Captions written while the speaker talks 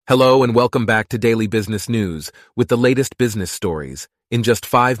Hello and welcome back to Daily Business News with the latest business stories in just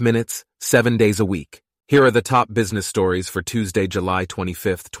 5 minutes, 7 days a week. Here are the top business stories for Tuesday, July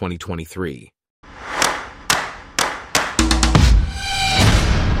 25th, 2023.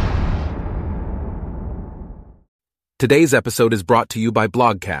 Today's episode is brought to you by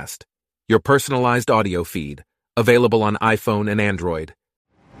Blogcast, your personalized audio feed, available on iPhone and Android.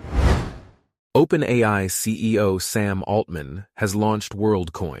 OpenAI CEO Sam Altman has launched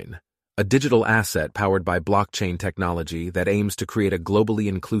Worldcoin, a digital asset powered by blockchain technology that aims to create a globally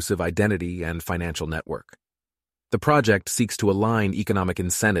inclusive identity and financial network. The project seeks to align economic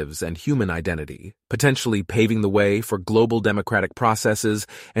incentives and human identity, potentially paving the way for global democratic processes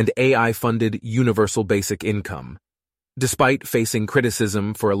and AI-funded universal basic income. Despite facing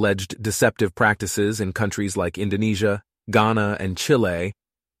criticism for alleged deceptive practices in countries like Indonesia, Ghana, and Chile,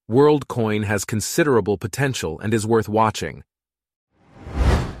 Worldcoin has considerable potential and is worth watching.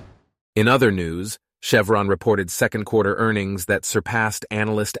 In other news, Chevron reported second quarter earnings that surpassed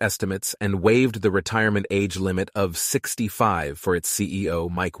analyst estimates and waived the retirement age limit of 65 for its CEO,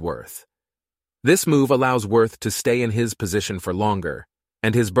 Mike Wirth. This move allows Wirth to stay in his position for longer,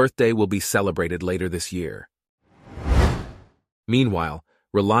 and his birthday will be celebrated later this year. Meanwhile,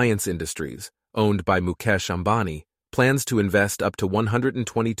 Reliance Industries, owned by Mukesh Ambani, plans to invest up to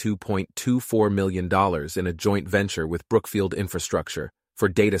 $122.24 million in a joint venture with Brookfield Infrastructure for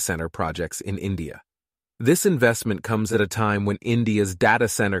data center projects in India. This investment comes at a time when India's data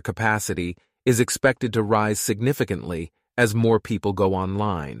center capacity is expected to rise significantly as more people go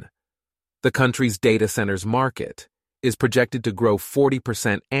online. The country's data centers market is projected to grow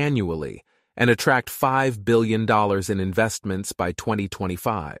 40% annually and attract $5 billion in investments by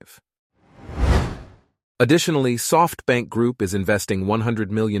 2025. Additionally, SoftBank Group is investing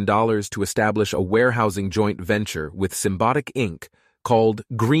 $100 million to establish a warehousing joint venture with Symbotic Inc. called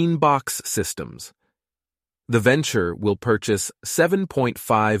Greenbox Systems. The venture will purchase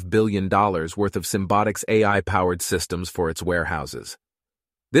 $7.5 billion worth of Symbotic's AI-powered systems for its warehouses.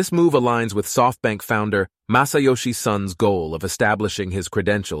 This move aligns with SoftBank founder Masayoshi Son's goal of establishing his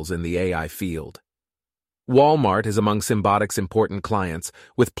credentials in the AI field. Walmart is among Symbotic's important clients,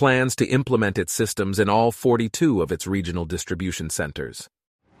 with plans to implement its systems in all 42 of its regional distribution centers.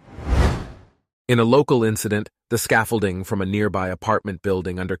 In a local incident, the scaffolding from a nearby apartment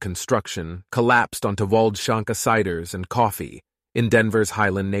building under construction collapsed onto Voldshanka ciders and coffee in Denver's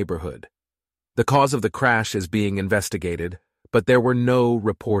Highland neighborhood. The cause of the crash is being investigated, but there were no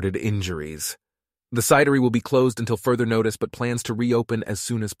reported injuries. The cidery will be closed until further notice but plans to reopen as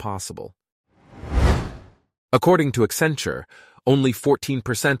soon as possible. According to Accenture, only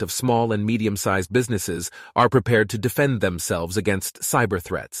 14% of small and medium-sized businesses are prepared to defend themselves against cyber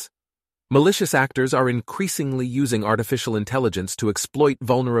threats. Malicious actors are increasingly using artificial intelligence to exploit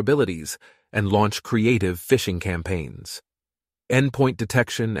vulnerabilities and launch creative phishing campaigns. Endpoint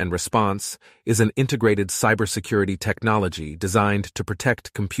detection and response is an integrated cybersecurity technology designed to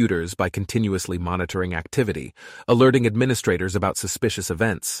protect computers by continuously monitoring activity, alerting administrators about suspicious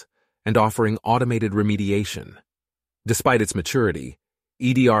events, and offering automated remediation. Despite its maturity,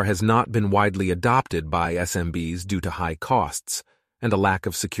 EDR has not been widely adopted by SMBs due to high costs and a lack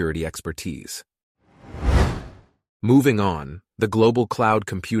of security expertise. Moving on, the global cloud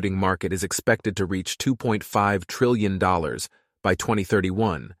computing market is expected to reach $2.5 trillion by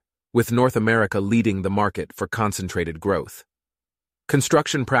 2031, with North America leading the market for concentrated growth.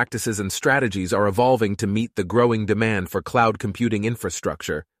 Construction practices and strategies are evolving to meet the growing demand for cloud computing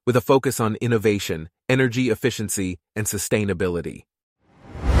infrastructure, with a focus on innovation, energy efficiency, and sustainability.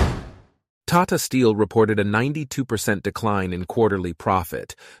 Tata Steel reported a 92% decline in quarterly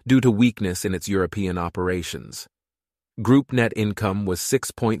profit due to weakness in its European operations. Group net income was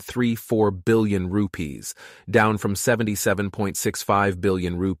 6.34 billion rupees, down from 77.65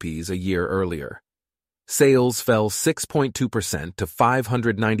 billion rupees a year earlier. Sales fell 6.2% to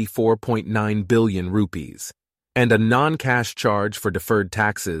 594.9 billion rupees. And a non-cash charge for deferred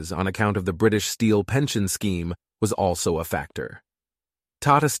taxes on account of the British Steel pension scheme was also a factor.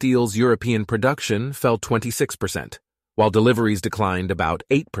 Tata Steel's European production fell 26%, while deliveries declined about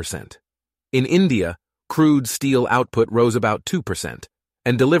 8%. In India, crude steel output rose about 2%,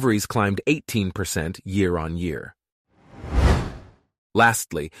 and deliveries climbed 18% year-on-year.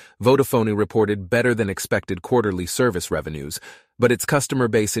 Lastly, Vodafone reported better-than-expected quarterly service revenues, but its customer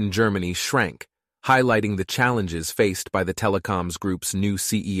base in Germany shrank, highlighting the challenges faced by the telecoms group's new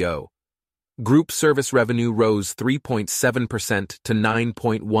CEO. Group service revenue rose 3.7% to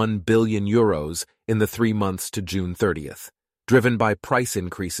 9.1 billion euros in the 3 months to June 30th, driven by price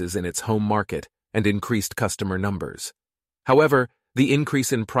increases in its home market and increased customer numbers. However, The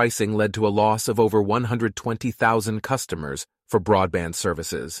increase in pricing led to a loss of over 120,000 customers for broadband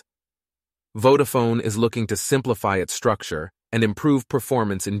services. Vodafone is looking to simplify its structure and improve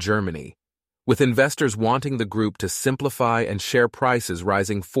performance in Germany, with investors wanting the group to simplify and share prices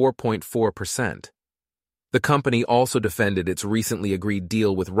rising 4.4%. The company also defended its recently agreed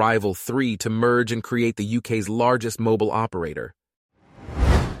deal with Rival 3 to merge and create the UK's largest mobile operator.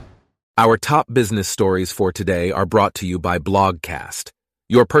 Our top business stories for today are brought to you by Blogcast,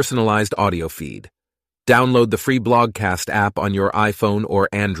 your personalized audio feed. Download the free Blogcast app on your iPhone or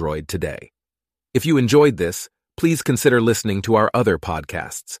Android today. If you enjoyed this, please consider listening to our other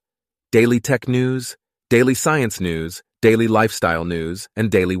podcasts: Daily Tech News, Daily Science News, Daily Lifestyle News,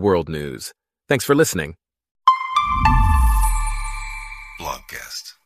 and Daily World News. Thanks for listening. Blogcast.